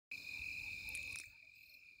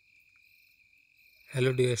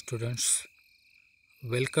Hello dear students,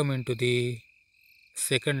 welcome into the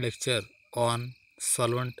second lecture on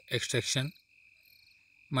solvent extraction.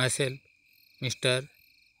 Myself Mr.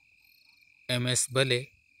 M.S. Bale.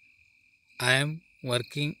 I am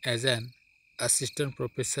working as an assistant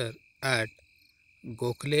professor at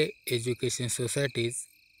Gokhale Education Society's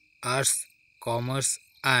Arts, Commerce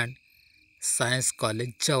and Science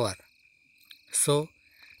College Jawar. So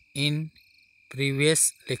in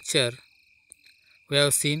previous lecture we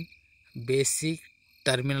have seen basic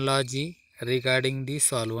terminology regarding the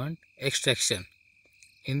solvent extraction.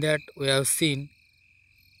 In that we have seen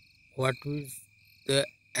what is the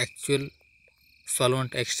actual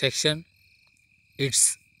solvent extraction,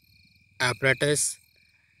 its apparatus,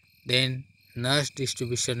 then Nash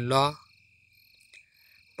distribution law,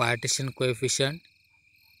 partition coefficient,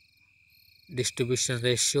 distribution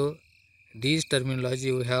ratio. These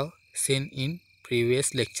terminology we have seen in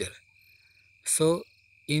previous lecture. So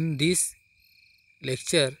in this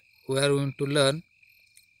lecture we are going to learn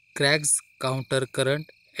Craig's countercurrent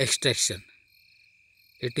extraction.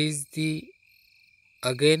 It is the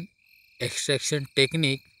again extraction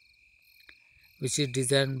technique which is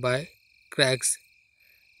designed by Craig's.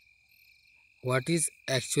 What is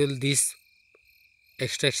actual this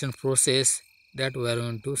extraction process that we are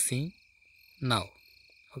going to see now.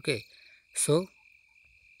 Okay, so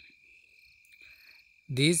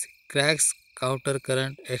these Craig's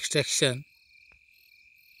countercurrent extraction,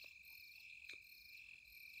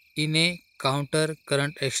 in a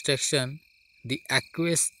countercurrent extraction the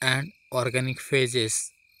aqueous and organic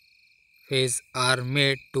phase are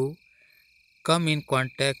made to come in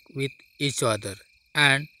contact with each other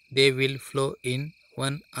and they will flow in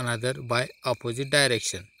one another by opposite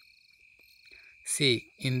direction. See,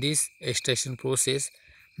 in this extraction process,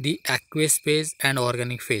 the aqueous phase and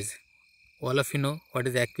organic phase. All of you know what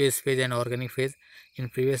is aqueous phase and organic phase. In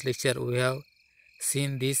previous lecture, we have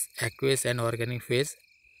seen this aqueous and organic phase.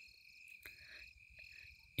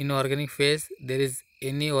 In organic phase, there is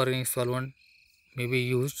any organic solvent may be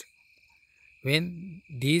used. When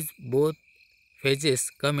these both phases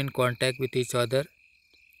come in contact with each other,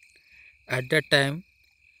 at that time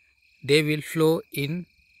they will flow in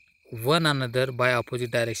one another by opposite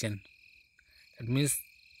direction. That means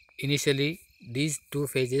initially these two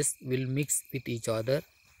phases will mix with each other,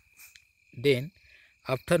 then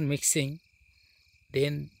after mixing,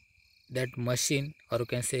 then that machine, or you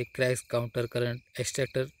can say Craig's countercurrent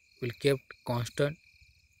extractor, will kept constant.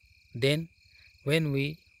 Then when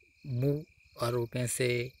we move, or you can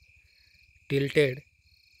say tilted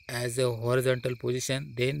as a horizontal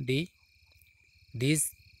position, then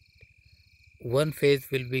these one phase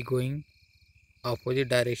will be going opposite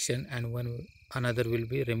direction and one another will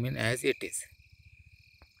be remain as it is.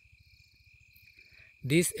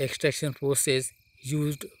 This extraction process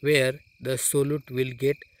used where the solute will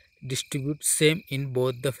get distribute same in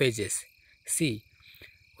both the phases. See,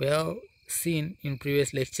 we have seen in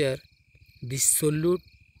previous lecture the solute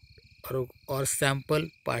or sample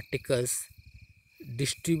particles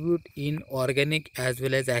distribute in organic as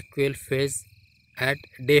well as aqueous phase at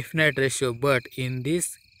definite ratio, but in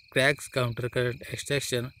this Craig's countercurrent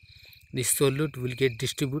extraction the solute will get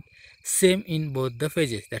distribute same in both the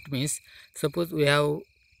phases. That means suppose we have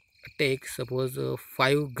take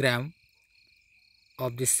 5 gram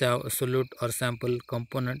of this solute or sample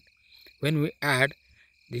component. When we add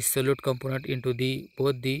this solute component into the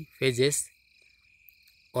both the phases,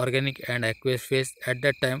 organic and aqueous phase, at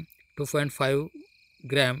that time 2.5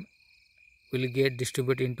 gram will get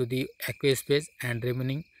distributed into the aqueous phase and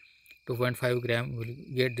remaining 2.5 gram will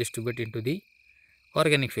get distributed into the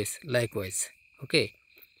organic phase likewise. Okay,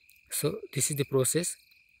 so this is the process.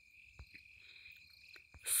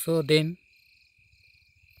 So then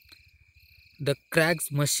the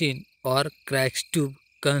Craig's machine or Craig's tube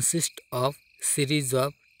consists of series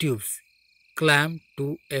of tubes clamped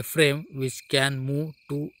to a frame which can move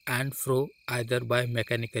to and fro either by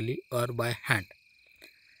mechanically or by hand.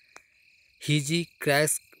 He ji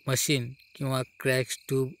cracks machine किंवा cracks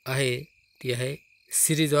tube आहे ती आहे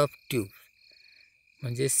series of tube,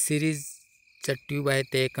 म्हणजे सिरीजच्या tube आहेत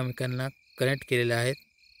ते एकमेकांना connect केलेल्या आहेत.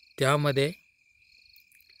 त्यामध्ये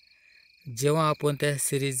जेव्हा आपण त्या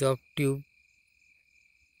सिरीज ऑफ ट्यूब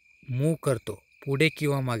मूव करतो पुढे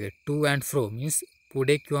किंवा मागे, टू अँड फ्रो मीन्स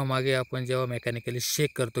पुढे किंवा मागे आपण जेव्हा मेकॅनिकली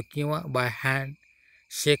शेक करतो किंवा बाय हँड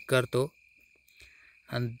शेक करतो,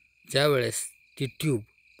 आणि ज्यावेळेस ती ट्यूब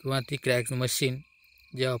किंवा ती क्रॅक्स मशीन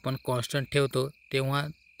जेव्हा आपण कॉन्स्टंट ठेवतो तेव्हा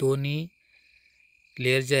दोन्ही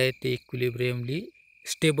लेयर जे आहेत ते इक्विलिब्रियमली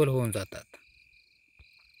स्टेबल होऊन जातात.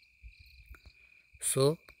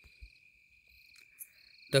 सो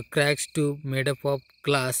The cracks tube made up of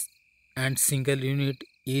glass and single unit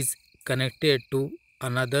is connected to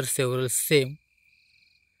another several same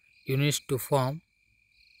units to form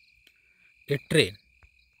a train.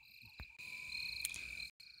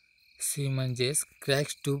 सी म्हणजेच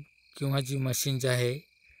क्रॅक्स ट्यूब किंवा जी मशीन जी आहे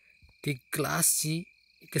ती ग्लासची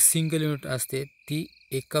एक सिंगल युनिट असते, ती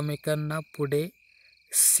एकमेकांना पुढे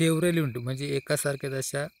सेव्हरल युनिट म्हणजे एकासारख्याच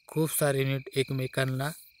अशा खूप सारे युनिट एकमेकांना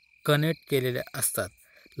कनेक्ट केलेले असतात,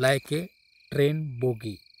 like A train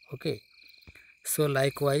bogie. Okay, so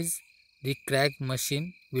likewise the crack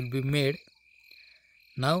machine will be made.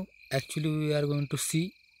 Now actually we are going to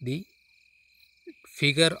see the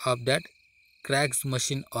figure of that cracks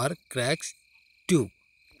machine or cracks tube.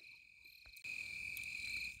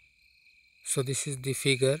 So this is the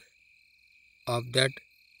figure of that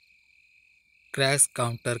cracks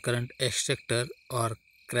countercurrent extractor or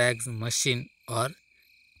cracks machine or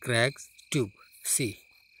cracks tube. See,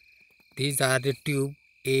 these are the tube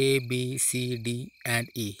A, B, C, D and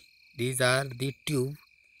E. These are the tube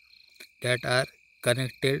that are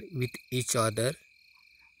connected with each other.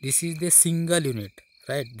 This is the single unit,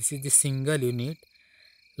 right? This is the single unit.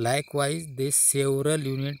 Likewise, this several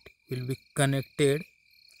unit will be connected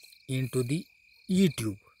into the E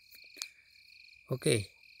tube. Okay,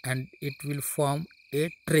 and it will form a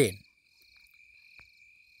train.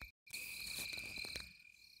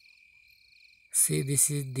 See, this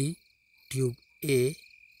is the tube A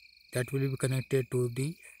that will be connected to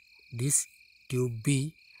this tube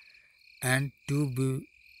B, and tube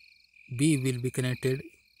B will be connected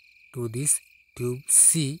to this tube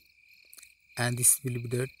C, and this will be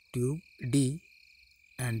the tube D,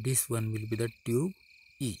 and this one will be the tube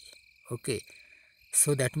E. Okay,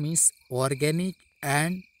 so that means organic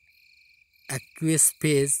and aqueous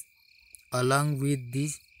phase along with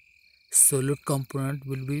this solute component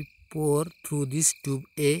will be poured through this tube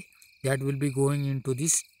A that will be going into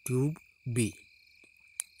this tube B.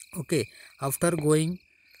 Okay, after going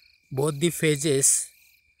both the phases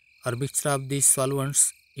or mixture of these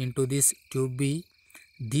solvents into this tube B,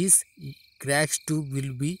 this cracks tube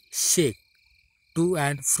will be shake to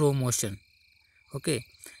and fro motion. Okay,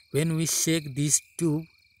 when we shake this tube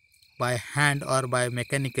by hand or by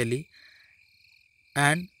mechanically,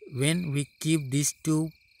 and when we keep this tube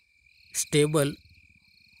stable,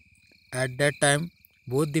 at that time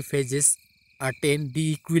both the phases attain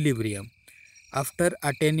the equilibrium. After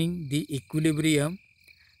attaining the equilibrium,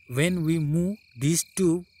 when we move this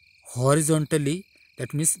tube horizontally,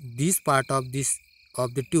 that means this part of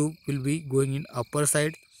the tube will be going in upper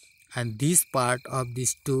side and this part of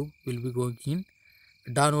this tube will be going in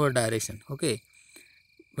downward direction. Okay,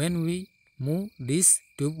 when we move this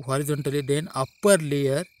tube horizontally, then upper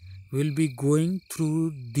layer will be going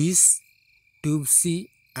through this tube C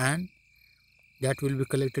and that will be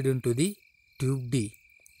collected into the tube D.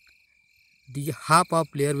 The half of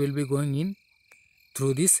layer will be going in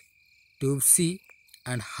through this tube C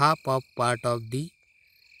and half of part of the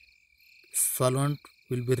solvent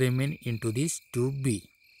will be remain into this tube B.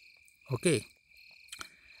 Okay,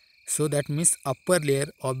 so that means upper layer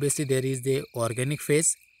obviously there is the organic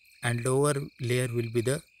phase and lower layer will be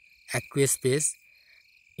the aqueous phase.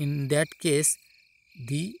 In that case,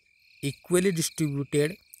 the equally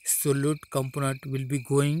distributed solute component will be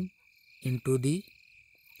going into the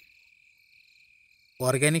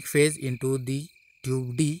organic phase into the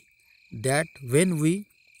tube D, that when we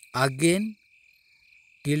again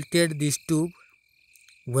tilted this tube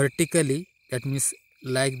vertically, that means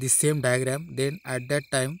like the same diagram, then at that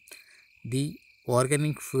time the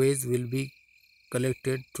organic phase will be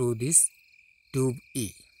collected through this tube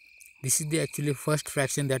E. This is the actually first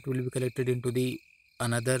fraction that will be collected into the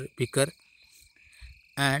another beaker,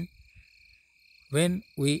 and when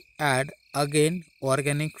we add again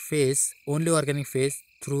organic phase, only organic phase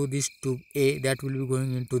through this tube A, that will be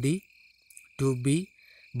going into the tube B,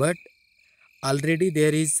 but already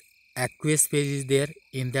there is aqueous phase is there,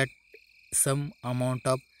 in that some amount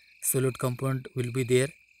of solute component will be there.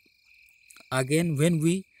 Again when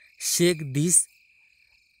we shake this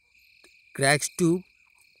cracks tube,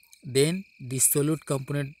 then the solute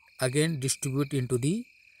component again distribute into the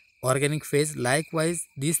organic phase. Likewise,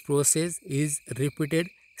 this process is repeated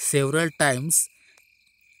several times.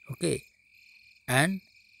 Okay, and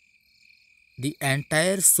the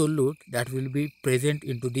entire solute that will be present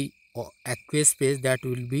into the aqueous phase, that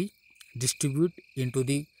will be distribute into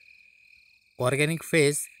the organic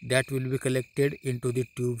phase, that will be collected into the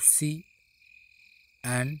tube C,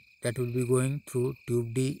 and that will be going through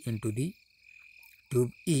tube D into the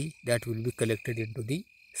tube E, that will be collected into the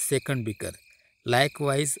second beaker.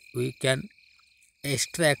 Likewise, we can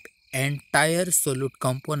extract entire solute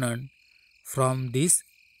component from this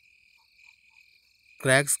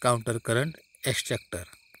Craig's countercurrent extractor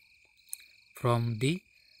from the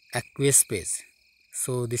aqueous phase.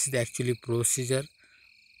 So this is actually procedure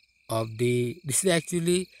of this is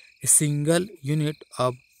actually a single unit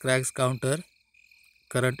of Craig's counter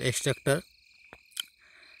current extractor.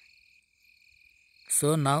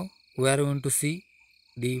 So now we are going to see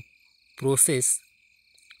the process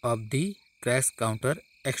of the Craig's counter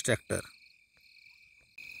extractor.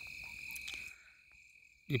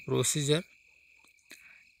 The procedure: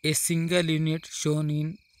 a single unit shown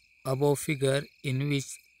in above figure, in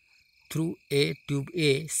which through a tube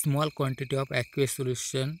A small quantity of aqueous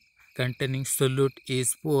solution containing solute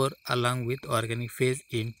is poured along with organic phase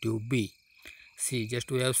in tube B. See,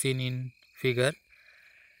 just we have seen in figure,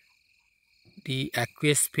 the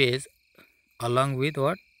aqueous phase along with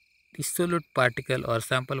what? The solute particle or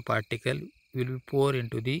sample particle will be poured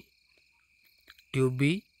into the tube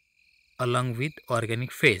B along with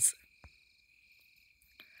organic phase.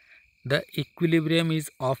 The equilibrium is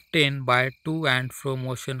obtained by to and fro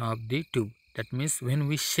motion of the tube. That means when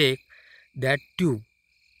we shake that tube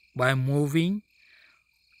by moving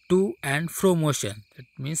to and fro motion, that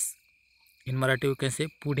means in Marathi we can say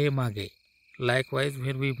pude mage. Likewise,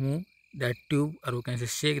 when we move that tube, or we can say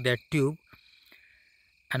shake that tube,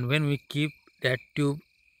 and when we keep that tube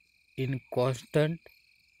in constant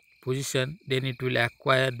position, then it will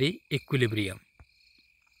acquire the equilibrium.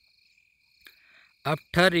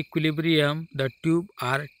 After equilibrium, the tube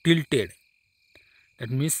are tilted,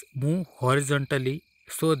 that means move horizontally,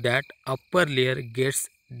 so that upper layer gets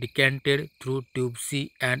decanted through tube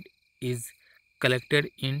C and is collected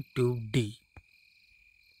in tube D.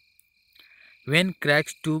 When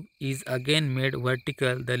Craig's tube is again made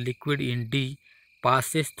vertical, the liquid in D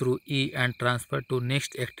passes through E and transferred to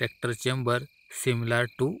next extractor chamber similar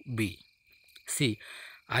to B. See,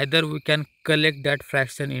 either we can collect that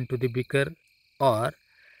fraction into the beaker, or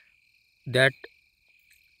that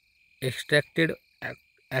extracted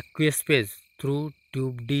aqueous phase through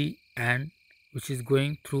tube D and which is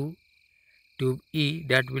going through tube E,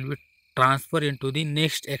 that will be transferred into the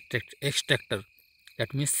next extractor,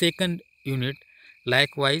 that means second unit.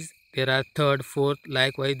 Likewise, there are third, fourth.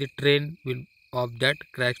 Likewise, the train will of that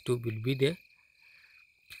Craig's tube will be there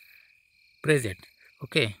present.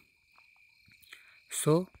 Okay,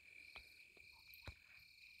 so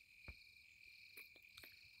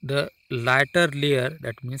the lighter layer,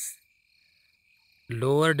 that means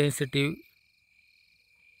lower density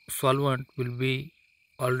solvent, will be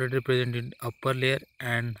already present in upper layer,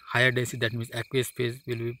 and higher density, that means aqueous phase,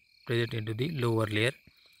 will be present into the lower layer.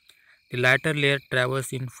 The lighter layer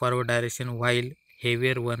travels in forward direction while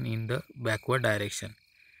heavier one in the backward direction.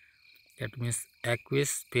 That means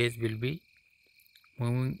aqueous phase will be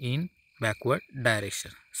moving in backward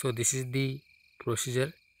direction. So this is the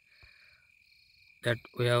procedure that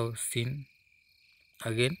we have seen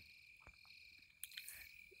again.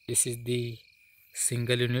 This is the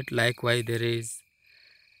single unit. Likewise, there is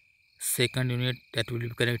second unit that will be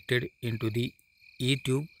connected into the E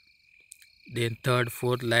tube. Then third,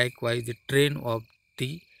 fourth. Likewise, the train of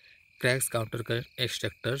the Craig's countercurrent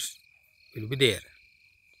extractors will be there.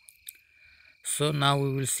 So now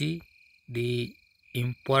we will see the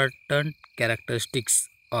important characteristics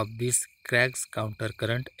of this Craig's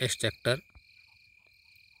countercurrent extractor.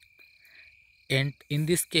 And in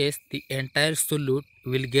this case, the entire solute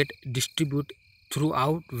will get distributed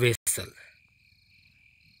throughout vessel.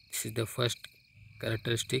 This is the first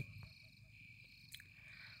characteristic.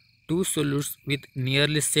 Two solutes with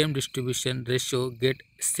nearly same distribution ratio get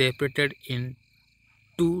separated in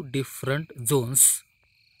two different zones.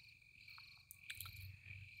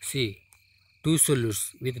 See, two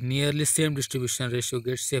solutes with nearly same distribution ratio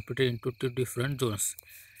get separated into two different zones.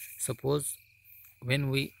 Suppose when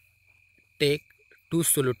we take two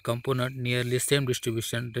solute component nearly same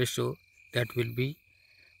distribution ratio, that will be,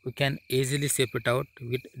 we can easily separate out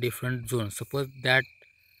with different zones. Suppose that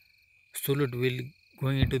solute will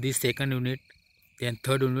going into the second unit, then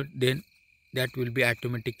third unit, then that will be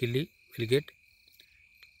automatically will get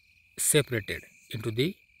separated into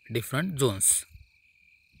the different zones.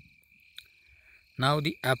 Now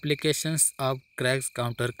the applications of Craig's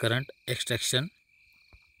countercurrent extraction.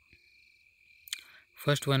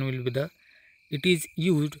 First one will be it is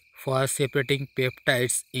used for separating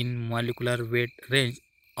peptides in molecular weight range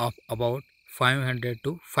of about 500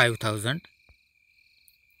 to 5000.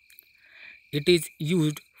 It is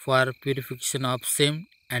used for purification of some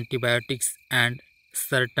antibiotics and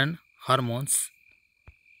certain hormones.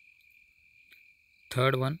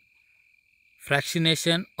 Third one,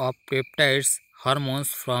 fractionation of peptides, hormones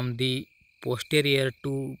from the posterior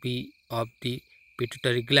to be of the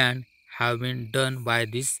pituitary gland have been done by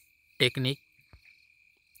this technique.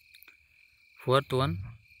 Fourth one,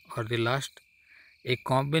 or the last, a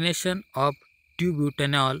combination of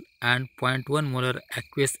 2-butanol and 0.1 molar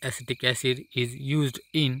aqueous acetic acid is used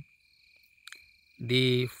in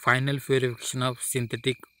the final purification of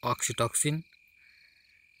synthetic oxytocin,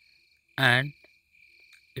 and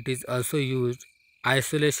it is also used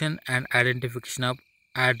isolation and identification of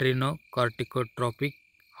adrenocorticotropic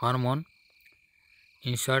hormone,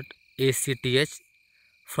 in short ACTH,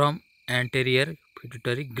 from anterior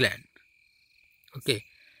pituitary gland. Okay,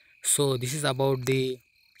 so this is about the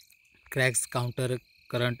Craig's counter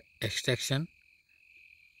current extraction.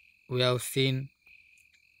 We have seen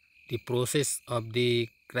the process of the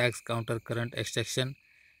Craig's counter current extraction,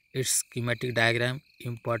 its schematic diagram,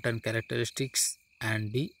 important characteristics,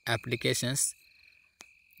 and the applications.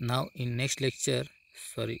 Now in next lecture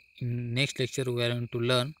we are going to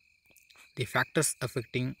learn the factors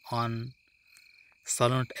affecting on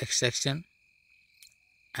solvent extraction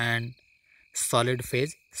and solid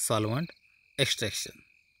phase solvent extraction.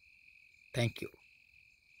 Thank you.